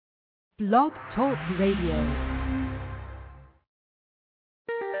Blog Talk Radio.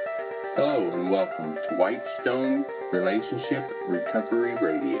 Hello and welcome to Whitestone Relationship Recovery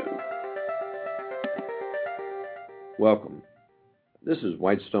Radio. Welcome. This is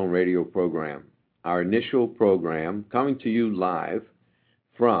Whitestone Radio program, our initial program coming to you live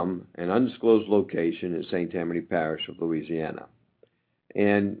from an undisclosed location in St. Tammany Parish of Louisiana.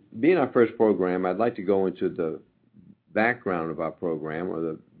 And being our first program, I'd like to go into the background of our program, or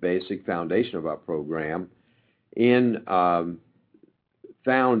the basic foundation of our program,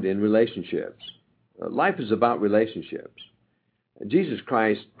 found in relationships. Life is about relationships. Jesus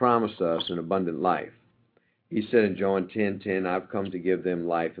Christ promised us an abundant life. He said in John 10:10, I've come to give them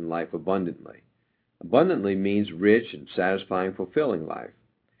life and life abundantly. Abundantly means rich and satisfying, fulfilling life.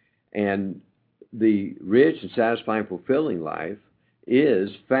 And the rich and satisfying, fulfilling life is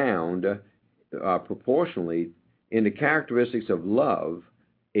found proportionally in the characteristics of love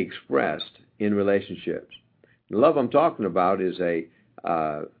expressed in relationships. The love I'm talking about is a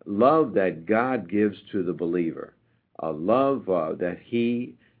love that God gives to the believer, a love that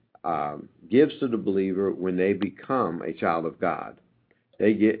He gives to the believer when they become a child of God.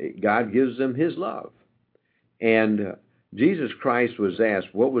 God gives them His love. And Jesus Christ was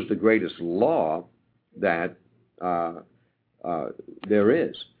asked, what was the greatest law that there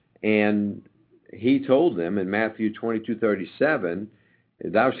is? And He told them in Matthew 22:37,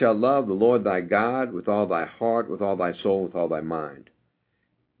 thou shalt love the Lord thy God with all thy heart, with all thy soul, with all thy mind.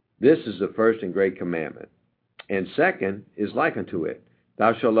 This is the first and great commandment. And second is like unto it,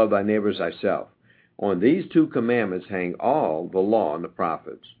 thou shalt love thy neighbor as thyself. On these two commandments hang all the law and the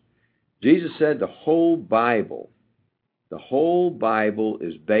prophets. Jesus said the whole Bible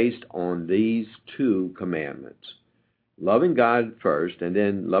is based on these two commandments. Loving God first, and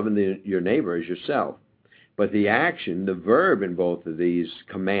then loving your neighbor as yourself. But the action, the verb in both of these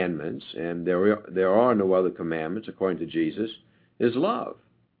commandments, and there are no other commandments according to Jesus, is love.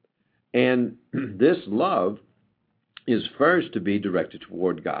 And this love is first to be directed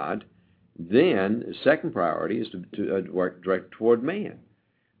toward God. Then, the second priority is to work directed toward man.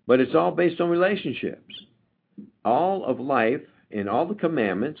 But it's all based on relationships. All of life and all the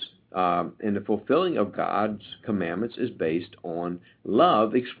commandments and the fulfilling of God's commandments is based on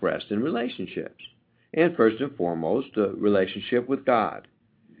love expressed in relationships. And first and foremost, a relationship with God.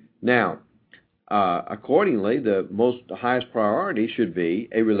 Now, accordingly, the highest priority should be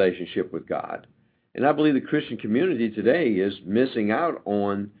a relationship with God. And I believe the Christian community today is missing out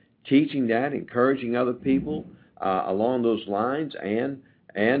on teaching that, encouraging other people along those lines,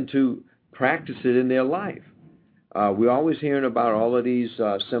 and to practice it in their life. We're always hearing about all of these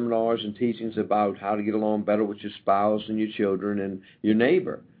seminars and teachings about how to get along better with your spouse and your children and your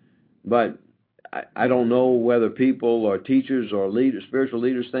neighbor. But I don't know whether people or teachers or leaders, spiritual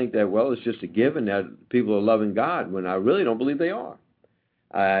leaders think that, well, it's just a given that people are loving God, when I really don't believe they are.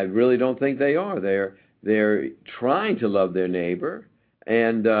 I really don't think they are. They're trying to love their neighbor,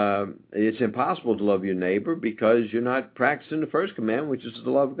 and it's impossible to love your neighbor because you're not practicing the first commandment, which is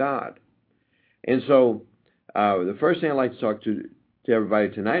to love God. And so the first thing I'd like to talk to everybody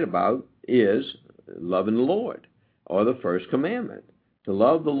tonight about is loving the Lord, or the first commandment. To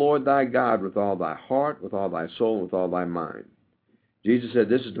love the Lord thy God with all thy heart, with all thy soul, and with all thy mind. Jesus said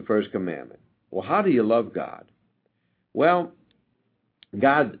this is the first commandment. Well, how do you love God? Well,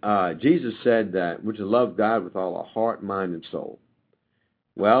 Jesus said that we're to love God with all our heart, mind, and soul.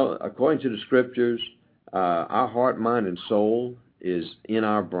 Well, according to the scriptures, our heart, mind, and soul is in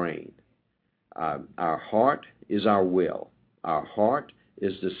our brain. Our heart is our will. Our heart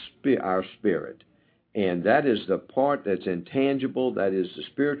is our spirit. And that is the part that's intangible, that is the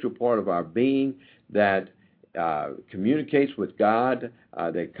spiritual part of our being that communicates with God,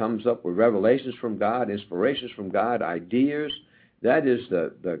 that comes up with revelations from God, inspirations from God, ideas. That is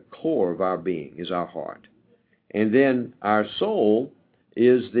the core of our being, is our heart. And then our soul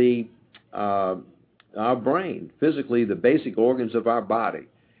is our brain, physically the basic organs of our body.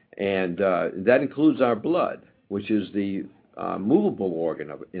 And that includes our blood, which is the movable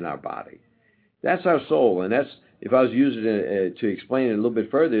organ in our body. That's our soul, and that's, if I was using it to explain it a little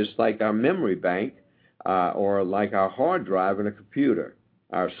bit further, it's like our memory bank or like our hard drive in a computer.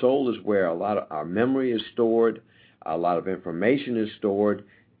 Our soul is where a lot of our memory is stored, a lot of information is stored,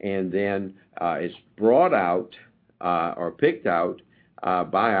 and then it's brought out or picked out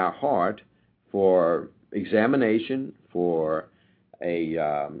by our heart for examination, for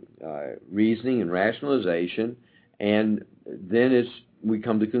a reasoning and rationalization, and then we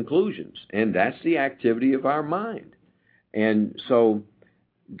come to conclusions, and that's the activity of our mind. And so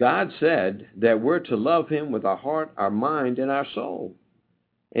God said that we're to love Him with our heart, our mind, and our soul.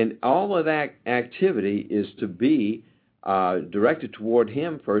 And all of that activity is to be directed toward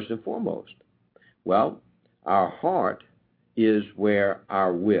Him first and foremost. Well, our heart is where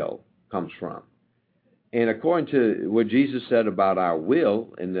our will comes from. And according to what Jesus said about our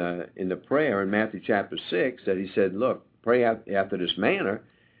will in the prayer in Matthew chapter 6, that He said, look, pray after this manner.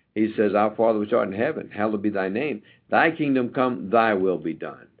 He says, Our Father which art in heaven, hallowed be thy name. Thy kingdom come, thy will be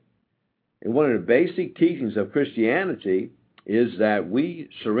done. And one of the basic teachings of Christianity is that we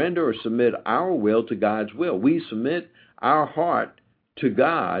surrender or submit our will to God's will. We submit our heart to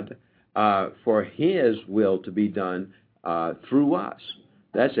God for His will to be done through us.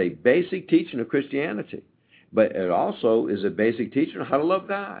 That's a basic teaching of Christianity. But it also is a basic teaching of how to love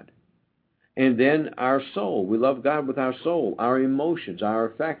God. And then our soul. We love God with our soul, our emotions, our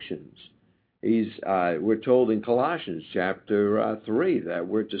affections. We're told in Colossians chapter 3 that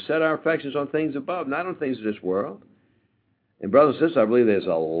we're to set our affections on things above, not on things of this world. And brothers and sisters, I believe there's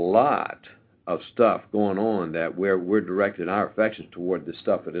a lot of stuff going on that we're directing our affections toward the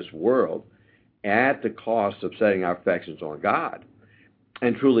stuff of this world at the cost of setting our affections on God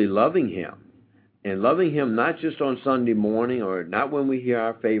and truly loving Him. And loving Him not just on Sunday morning or not when we hear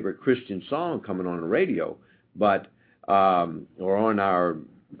our favorite Christian song coming on the radio, but or on our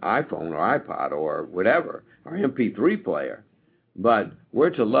iPhone or iPod or whatever, our MP3 player. But we're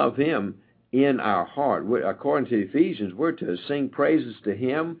to love Him in our heart. According to Ephesians, we're to sing praises to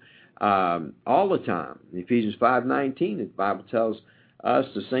Him all the time. In Ephesians 5:19, the Bible tells us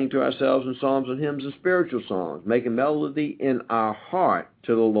to sing to ourselves in psalms and hymns and spiritual songs, making melody in our heart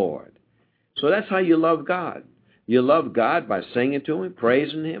to the Lord. So that's how you love God. You love God by singing to Him,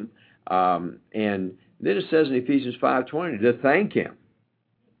 praising Him. And then it says in Ephesians 5:20 to thank Him.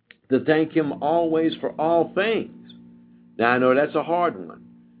 To thank Him always for all things. Now, I know that's a hard one.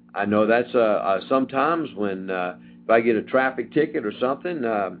 I know that's sometimes when if I get a traffic ticket or something,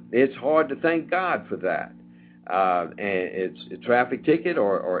 it's hard to thank God for that. And it's a traffic ticket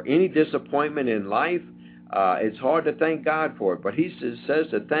or any disappointment in life, it's hard to thank God for it. But He says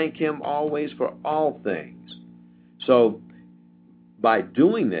to thank Him always for all things. So by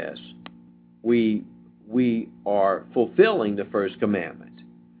doing this, we are fulfilling the first commandment.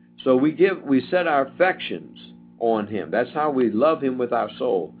 So we set our affections on Him. That's how we love Him with our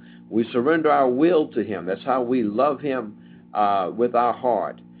soul. We surrender our will to Him. That's how we love Him with our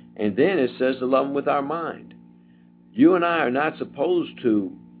heart. And then it says to love Him with our mind. You and I are not supposed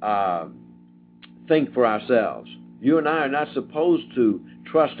to think for ourselves. You and I are not supposed to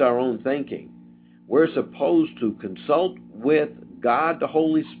trust our own thinking. We're supposed to consult with God, the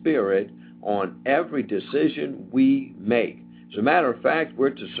Holy Spirit, on every decision we make. As a matter of fact, we're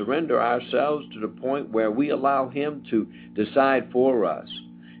to surrender ourselves to the point where we allow Him to decide for us.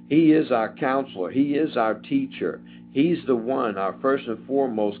 He is our counselor. He is our teacher. He's the one, our first and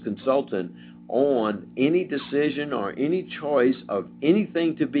foremost consultant on any decision or any choice of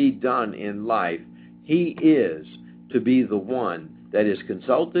anything to be done in life. He is to be the one that is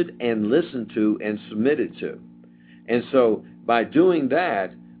consulted and listened to and submitted to. And so by doing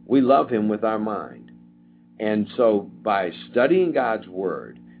that, we love Him with our mind. And so by studying God's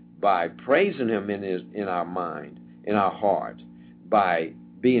Word, by praising Him in our mind, in our heart, by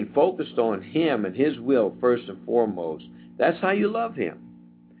being focused on Him and His will first and foremost, that's how you love Him.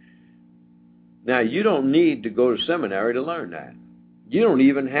 Now, you don't need to go to seminary to learn that. You don't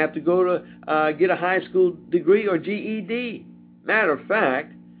even have to go to get a high school degree or GED. Matter of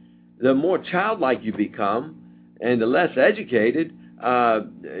fact, the more childlike you become and the less educated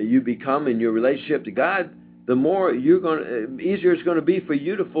you become in your relationship to God, the more easier it's going to be for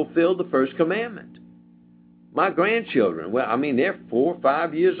you to fulfill the first commandment. My grandchildren, they're 4 or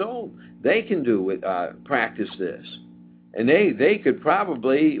 5 years old. They can practice this. And they could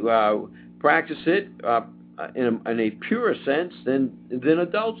probably practice it in a purer sense than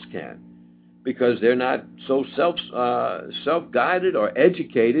adults can, because they're not so self-guided or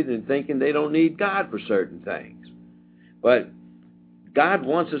educated in thinking they don't need God for certain things. But God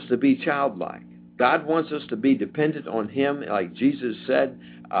wants us to be childlike. God wants us to be dependent on Him. Like Jesus said,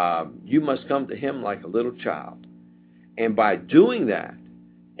 you must come to Him like a little child. And by doing that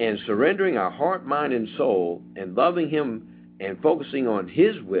and surrendering our heart, mind, and soul and loving Him and focusing on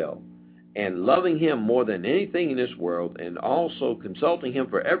His will and loving Him more than anything in this world and also consulting Him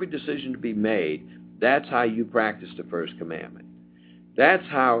for every decision to be made, that's how you practice the first commandment. That's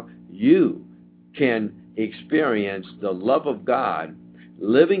how you can experience the love of God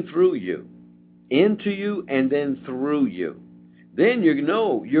living through you, into you, and then through you. Then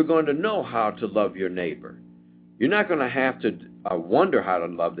you're going to know how to love your neighbor. You're not going to have to wonder how to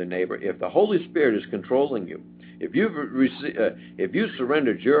love their neighbor if the Holy Spirit is controlling you. If you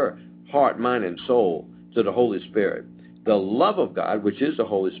surrendered your heart, mind, and soul to the Holy Spirit, the love of God, which is the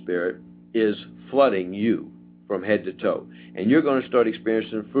Holy Spirit, is flooding you from head to toe. And you're going to start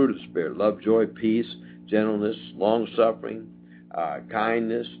experiencing the fruit of the Spirit: love, joy, peace, gentleness, long-suffering,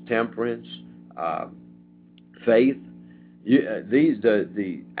 kindness, temperance, faith.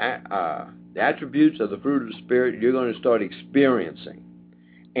 The attributes of the fruit of the Spirit you're going to start experiencing.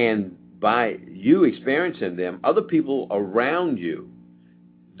 And by you experiencing them, other people around you,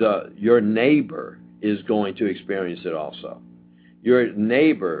 your neighbor, is going to experience it also. Your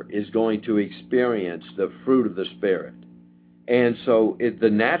neighbor is going to experience the fruit of the Spirit. And so the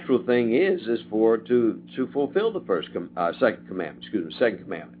natural thing is to fulfill the second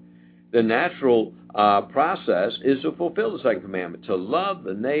commandment. The natural process is to fulfill the second commandment, to love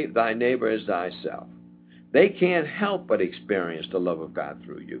thy neighbor as thyself. They can't help but experience the love of God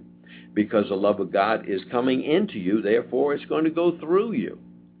through you, because the love of God is coming into you, therefore it's going to go through you.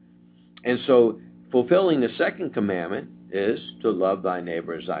 And so fulfilling the second commandment is to love thy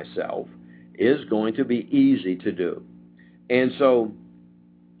neighbor as thyself, is going to be easy to do. And so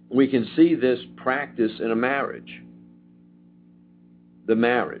we can see this practice in a marriage.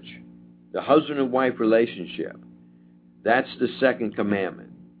 The husband and wife relationship, that's the second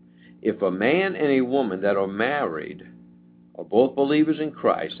commandment. If a man and a woman that are married are both believers in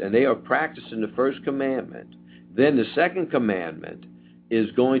Christ and they are practicing the first commandment, then the second commandment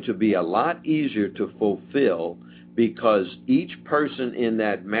is going to be a lot easier to fulfill, because each person in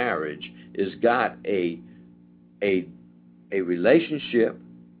that marriage has got a relationship,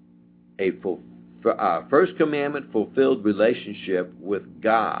 first commandment fulfilled relationship with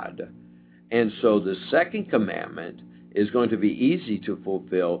God. And so the second commandment is going to be easy to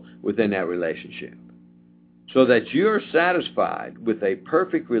fulfill within that relationship, so that you're satisfied with a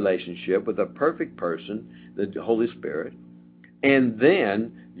perfect relationship with a perfect person, the Holy Spirit. And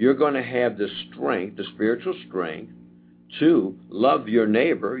then you're going to have the strength, the spiritual strength, to love your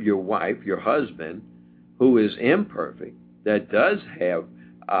neighbor, your wife, your husband, who is imperfect, that does have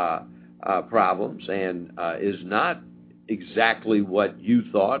problems and is not exactly what you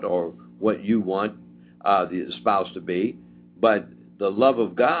thought or what you want the spouse to be. But the love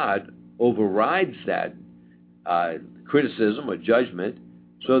of God overrides that criticism or judgment,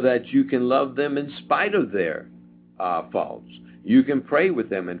 so that you can love them in spite of their faults. You can pray with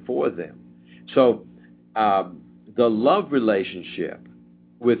them and for them. So the love relationship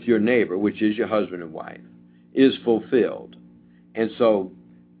with your neighbor, which is your husband and wife, is fulfilled. And so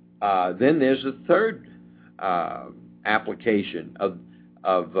then there's a third application of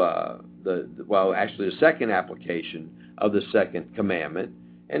the second application of the second commandment,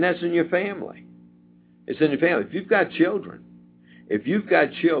 and that's in your family. It's in your family. If you've got children,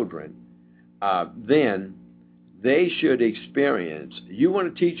 then they should experience. You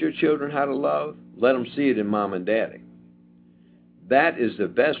want to teach your children how to love? Let them see it in mom and daddy. That is the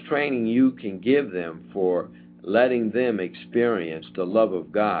best training you can give them for letting them experience the love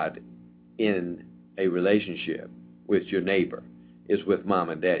of God in a relationship with your neighbor, is with mom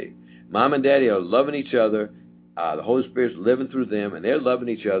and daddy. Mom and daddy are loving each other. The Holy Spirit's living through them, and they're loving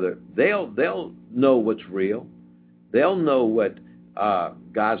each other. They'll know what's real. They'll know what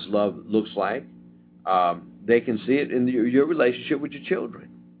God's love looks like. They can see it in your relationship with your children.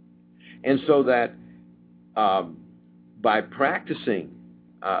 And so that by practicing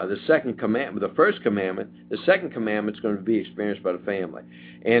the second commandment, the first commandment, the second commandment is going to be experienced by the family.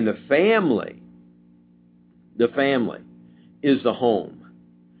 And the family is the home.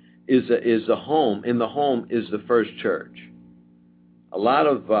 Is the home. In the home is the first church. A lot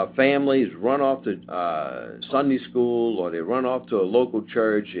of families run off to Sunday school, or they run off to a local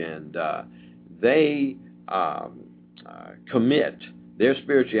church, and they commit their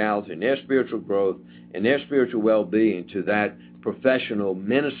spirituality and their spiritual growth and their spiritual well-being to that professional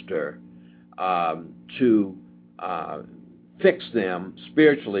minister to fix them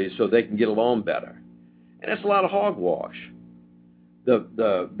spiritually so they can get along better. And that's a lot of hogwash.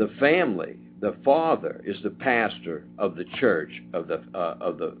 The family, the father is the pastor of the church, of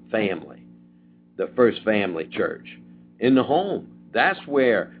the family, the first family church. In the home, that's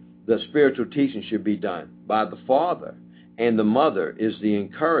where the spiritual teaching should be done by the father. And the mother is the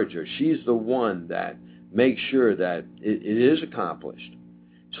encourager. She's the one that makes sure that it is accomplished.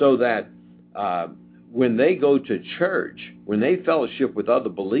 So that when they go to church, when they fellowship with other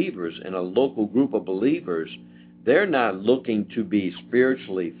believers in a local group of believers, they're not looking to be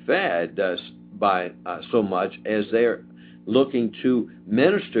spiritually fed by so much as they're looking to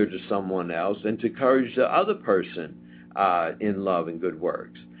minister to someone else and to encourage the other person in love and good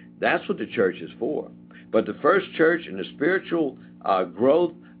works. That's what the church is for. But the first church and the spiritual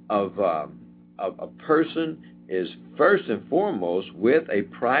growth of a person is first and foremost with a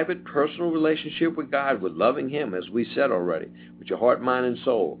private, personal relationship with God, with loving Him, as we said already, with your heart, mind, and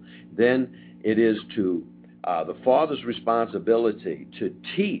soul. Then it is to the father's responsibility to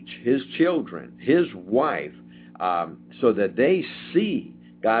teach his children, his wife, so that they see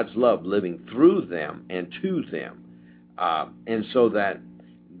God's love living through them and to them, and so that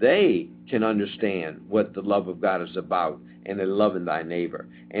they can understand what the love of God is about and the loving thy neighbor,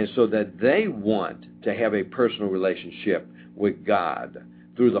 and so that they want to have a personal relationship with God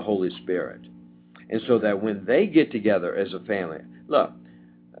through the Holy Spirit, and so that when they get together as a family, look,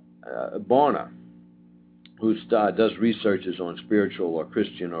 Barna, who does researches on spiritual or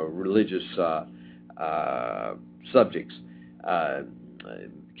Christian or religious subjects,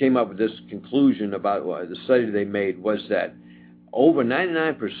 came up with this conclusion about the study they made was that over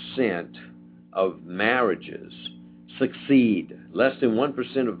 99% of marriages succeed. Less than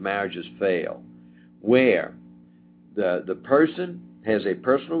 1% of marriages fail, where the person has a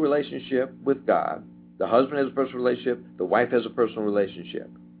personal relationship with God, the husband has a personal relationship, the wife has a personal relationship,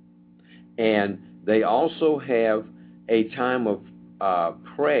 and they also have a time of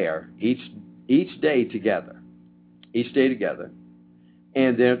prayer each day together.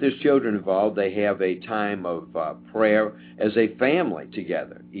 And then if there's children involved, they have a time of prayer as a family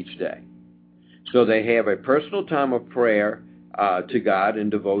together each day. So they have a personal time of prayer to God and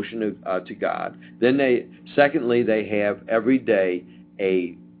devotion to God. Then secondly, they have every day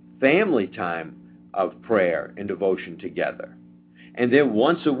a family time of prayer and devotion together. And then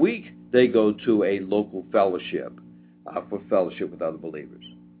once a week, they go to a local fellowship for fellowship with other believers.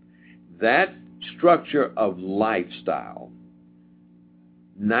 That structure of lifestyle,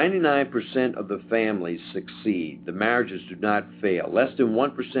 99% of the families succeed. The marriages do not fail. Less than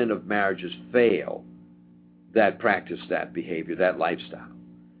 1% of marriages fail that practice that behavior, that lifestyle.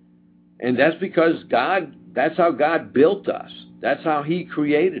 And that's because that's how God built us. That's how He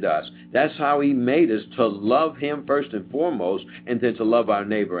created us. That's how He made us to love Him first and foremost, and then to love our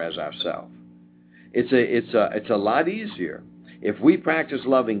neighbor as ourselves. It's a lot easier if we practice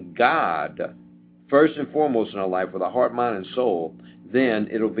loving God first and foremost in our life with our heart, mind, and soul. Then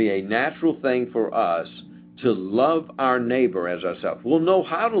it'll be a natural thing for us to love our neighbor as ourselves. We'll know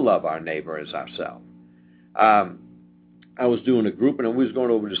how to love our neighbor as ourselves. I was doing a group, and we was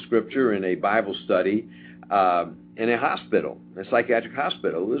going over the scripture in a Bible study in a hospital, a psychiatric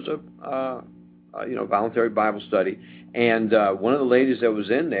hospital. It was a voluntary Bible study, and one of the ladies that was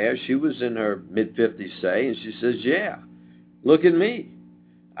in there, she was in her mid-50s, say, and she says, "Yeah, look at me.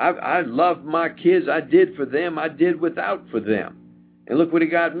 I loved my kids. I did for them. I did without for them. And look what He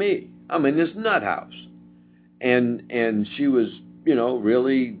got me. I'm in this nut house." And she was,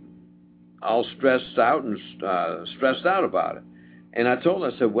 really all stressed out about it. And I told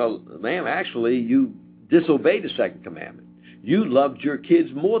her, I said, "Well, ma'am, actually, you disobeyed the second commandment. You loved your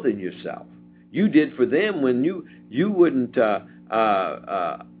kids more than yourself. You did for them when you wouldn't, and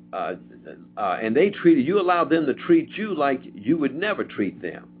you allowed them to treat you like you would never treat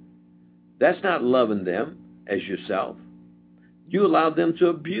them. That's not loving them as yourself. You allowed them to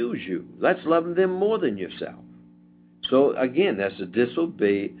abuse you. That's loving them more than yourself." So again, that's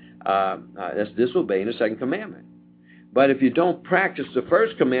disobeying the second commandment. But if you don't practice the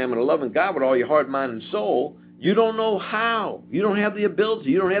first commandment of loving God with all your heart, mind, and soul, you don't know how. You don't have the ability.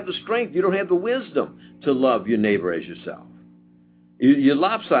 You don't have the strength. You don't have the wisdom to love your neighbor as yourself. You're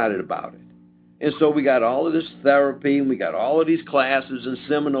lopsided about it. And so we got all of this therapy, and we got all of these classes and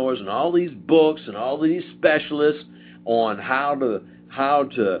seminars and all these books and all of these specialists on how to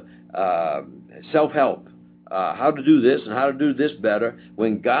self-help, how to do this and how to do this better,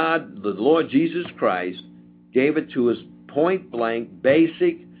 when God, the Lord Jesus Christ, gave it to us point blank,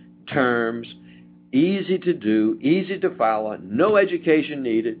 basic terms, easy to do, easy to follow, no education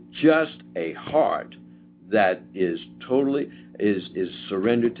needed, just a heart that is totally is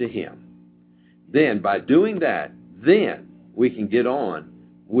surrendered to Him. Then by doing that, then we can get on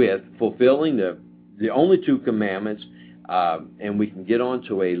with fulfilling the only two commandments, and we can get on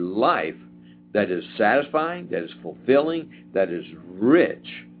to a life that is satisfying, that is fulfilling, that is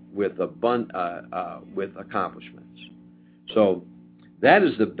rich with accomplishments. So that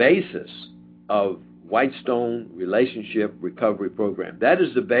is the basis of Whitestone Relationship Recovery Program. That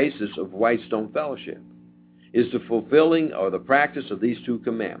is the basis of Whitestone Fellowship, is the fulfilling or the practice of these two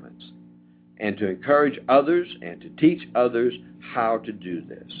commandments, and to encourage others and to teach others how to do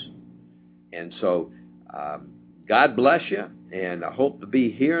this. And so God bless you, and I hope to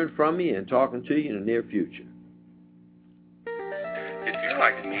be hearing from you and talking to you in the near future.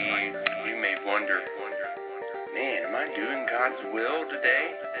 like me, you may wonder, man, am I doing God's will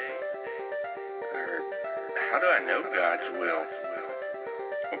today? Or how do I know God's will?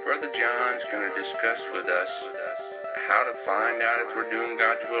 Well, Brother John's going to discuss with us how to find out if we're doing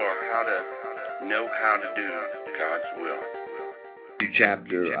God's will, or how to know how to do God's will.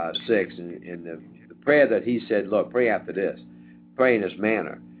 Chapter 6, in the prayer that he said, look, pray after this. Pray in this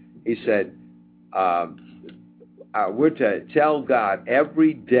manner. He said, we're to tell God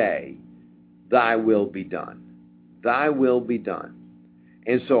every day, thy will be done. Thy will be done.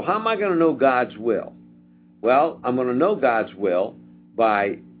 And so how am I going to know God's will? Well, I'm going to know God's will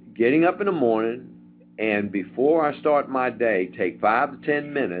by getting up in the morning, and before I start my day, take 5 to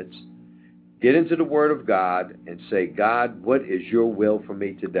 10 minutes, get into the Word of God and say, God, what is your will for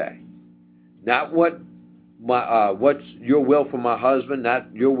me today? Not what's your will for my husband,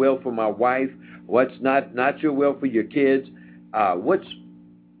 not your will for my wife, what's not your will for your kids, what's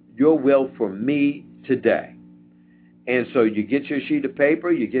your will for me today? And so you get your sheet of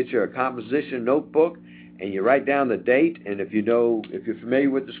paper, you get your composition notebook, and you write down the date. And if you're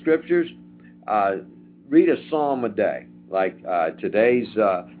familiar with the scriptures, read a psalm a day. Like today's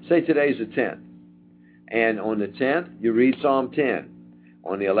the 10th. And on the 10th, you read Psalm 10.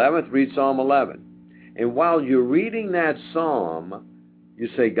 On the 11th, read Psalm 11. And while you're reading that psalm, you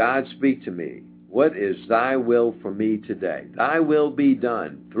say, God, speak to me. What is thy will for me today? Thy will be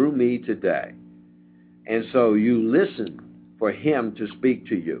done through me today. And so you listen for him to speak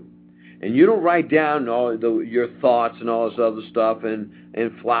to you. And you don't write down your thoughts and all this other stuff and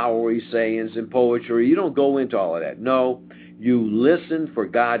flowery sayings and poetry. You don't go into all of that. No, you listen for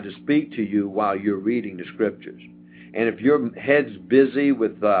God to speak to you while you're reading the scriptures. And if your head's busy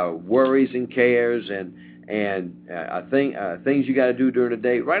with worries and cares and things you got to do during the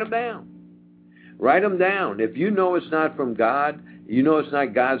day, write them down. Write them down. If you know it's not from God, you know it's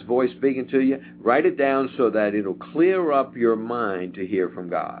not God's voice speaking to you, write it down so that it'll clear up your mind to hear from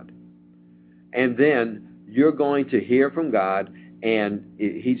God. And then you're going to hear from God, and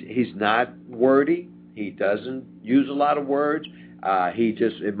he's not wordy. He doesn't use a lot of words.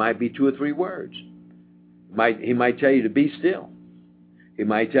 It might be 2 or 3 words. He might tell you to be still. He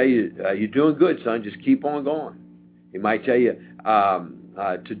might tell you, you're doing good, son, just keep on going. He might tell you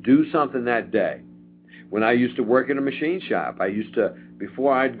to do something that day. When I used to work in a machine shop,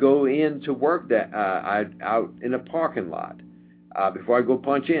 before I'd go in to work, I'd out in a parking lot. Before I go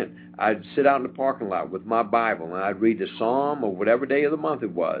punch in, I'd sit out in the parking lot with my Bible, and I'd read the Psalm or whatever day of the month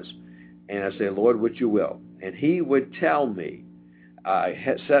it was, and I'd say, Lord, what you will. And he would tell me,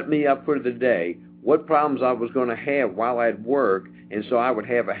 set me up for the day, what problems I was going to have while I'd work, and so I would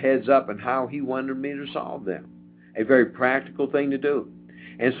have a heads up on how he wanted me to solve them. A very practical thing to do.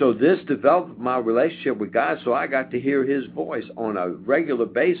 And so this developed my relationship with God, so I got to hear his voice on a regular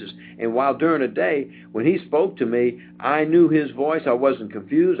basis. And while during the day, when he spoke to me, I knew his voice. I wasn't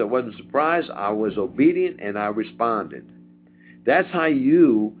confused. I wasn't surprised. I was obedient, and I responded. That's how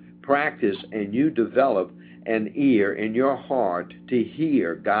you practice and you develop an ear in your heart to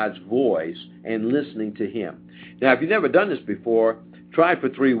hear God's voice and listening to him. Now, if you've never done this before, try it for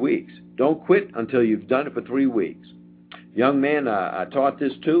 3 weeks. Don't quit until you've done it for 3 weeks. Young man, I taught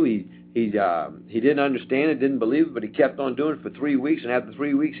this too. He didn't understand it, didn't believe it, but he kept on doing it for 3 weeks, and after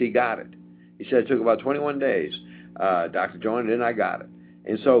 3 weeks, he got it. He said it took about 21 days, Dr. John, and then I got it.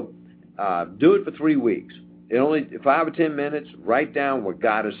 And so do it for 3 weeks. In only 5 or 10 minutes, write down what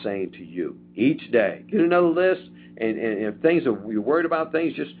God is saying to you each day. Get another list, and if you're worried about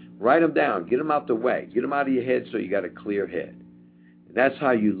things, just write them down. Get them out the way. Get them out of your head so you got a clear head. And that's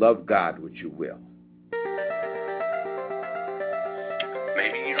how you love God, which you will.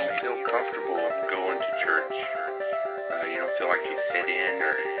 Maybe you don't feel comfortable going to church. You don't feel like you fit in,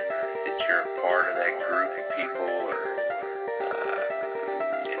 or that you're a part of that group of people, or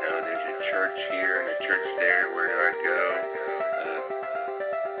there's a church here and a church there. Where do I go?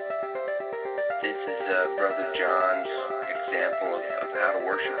 This is Brother John's example of how to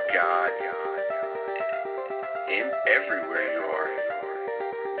worship God everywhere you are.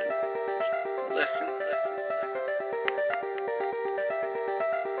 Listen.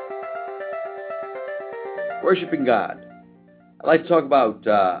 Worshiping God. I'd like to talk about,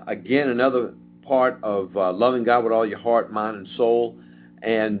 again, another part of loving God with all your heart, mind, and soul.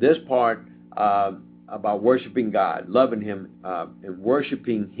 And this part about worshiping God, loving him, and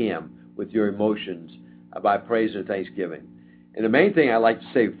worshiping him with your emotions by praise and thanksgiving. And the main thing I'd like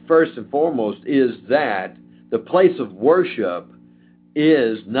to say first and foremost is that the place of worship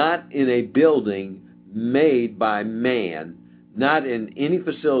is not in a building made by man, not in any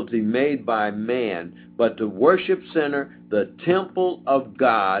facility made by man, but the worship center, the temple of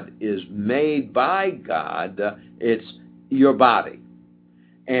God, is made by God. It's your body.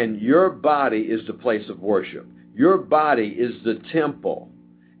 And your body is the place of worship. Your body is the temple.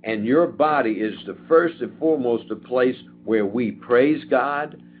 And your body is the first and foremost the place where we praise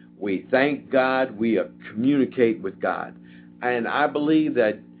God, we thank God, we communicate with God. And I believe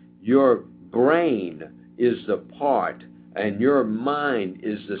that your brain is the part, and your mind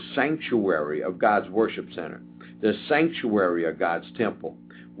is the sanctuary of God's worship center, the sanctuary of God's temple.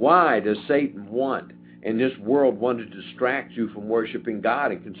 Why does Satan want in this world want to distract you from worshiping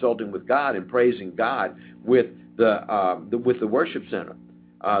God and consulting with God and praising God with the worship center?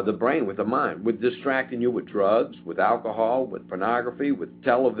 The brain, with the mind, with distracting you with drugs, with alcohol, with pornography, with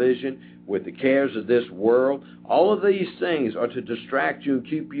television, with the cares of this world. All of these things are to distract you and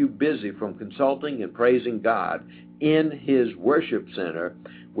keep you busy from consulting and praising God in His worship center,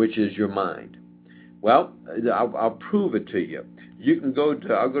 which is your mind. Well, I'll prove it to you. You can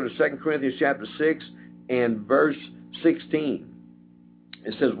I'll go to 2 Corinthians chapter 6 and verse 16.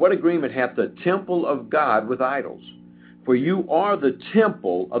 It says, "What agreement hath the temple of God with idols? For you are the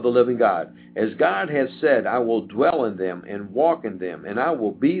temple of the living God. As God has said, I will dwell in them and walk in them, and I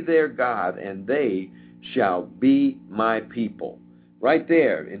will be their God, and they shall be my people." Right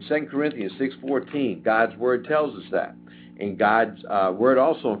there in 2 Corinthians 6:14, God's word tells us that. And God's word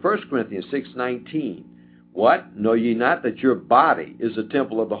also in 1 Corinthians 6:19. What? Know ye not that your body is the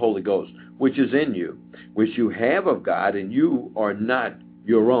temple of the Holy Ghost, which is in you, which you have of God, and you are not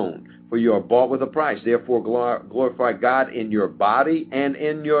your own? For you are bought with a price. Therefore glorify God in your body and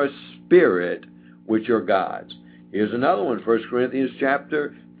in your spirit, which are God's. Here's another one, 1 Corinthians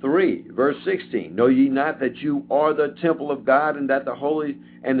chapter 3, verse 16. Know ye not that you are the temple of God, and that the Holy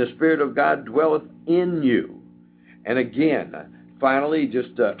and the Spirit of God dwelleth in you? And again, finally,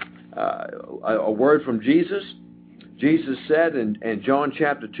 just a word from Jesus. Jesus said in John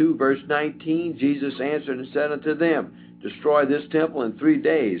chapter 2, verse 19, Jesus answered and said unto them, "Destroy this temple, in 3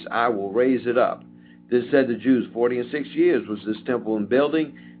 days I will raise it up." This said the Jews, 46 years was this temple in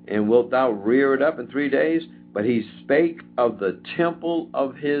building, and wilt thou rear it up in 3 days? But he spake of the temple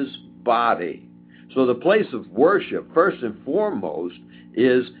of his body. So the place of worship, first and foremost,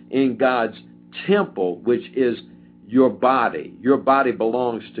 is in God's temple, which is your body. Your body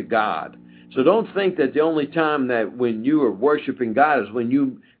belongs to God. So don't think that the only time that when you are worshiping God is when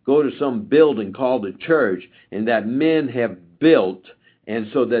you go to some building called a church and that men have built, and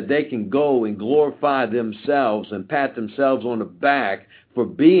so that they can go and glorify themselves and pat themselves on the back for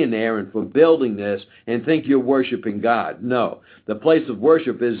being there and for building this and think you're worshiping God. No. The place of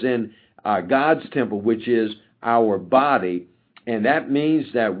worship is in God's temple, which is our body, and that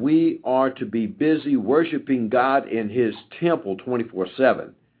means that we are to be busy worshiping God in His temple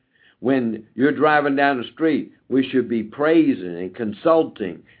 24/7. When you're driving down the street, we should be praising and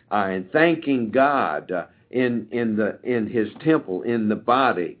consulting and thanking God in His temple, in the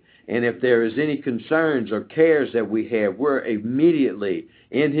body. And if there is any concerns or cares that we have, we're immediately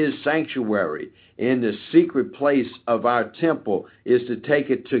in His sanctuary, in the secret place of our temple, is to take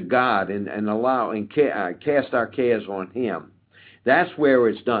it to God and allow and cast our cares on Him. That's where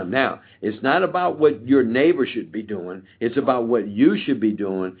it's done. Now, it's not about what your neighbor should be doing. It's about what you should be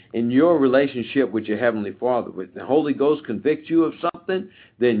doing in your relationship with your Heavenly Father. If the Holy Ghost convicts you of something,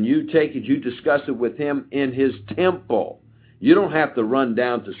 then you take it, you discuss it with Him in His temple. You don't have to run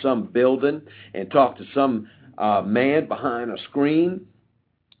down to some building and talk to some man behind a screen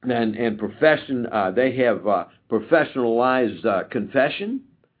and they have professionalized confession.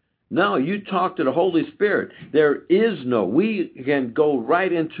 No, you talk to the Holy Spirit. We can go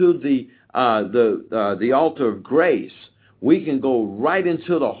right into the altar of grace. We can go right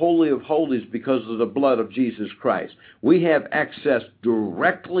into the Holy of Holies because of the blood of Jesus Christ. We have access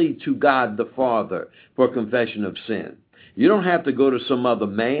directly to God the Father for confession of sin. You don't have to go to some other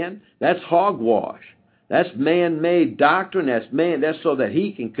man. That's hogwash. That's man-made doctrine. That's so that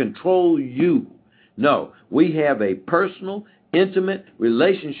he can control you. No, we have a personal, intimate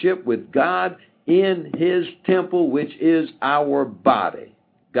relationship with God in His temple, which is our body.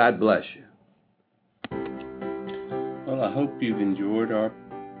 God bless you. Well, I hope you've enjoyed our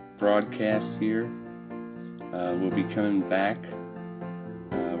broadcast here. We'll be coming back.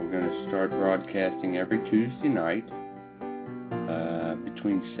 We're going to start broadcasting every Tuesday night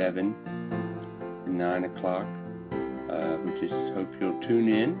between 7 and 9 o'clock. We just hope you'll tune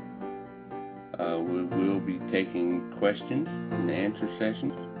in. We will be taking questions and answer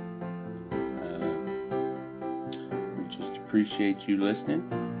sessions. We just appreciate you listening,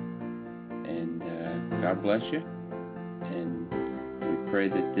 and God bless you. And pray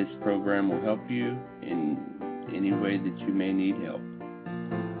that this program will help you in any way that you may need help.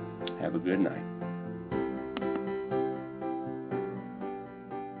 Have a good night.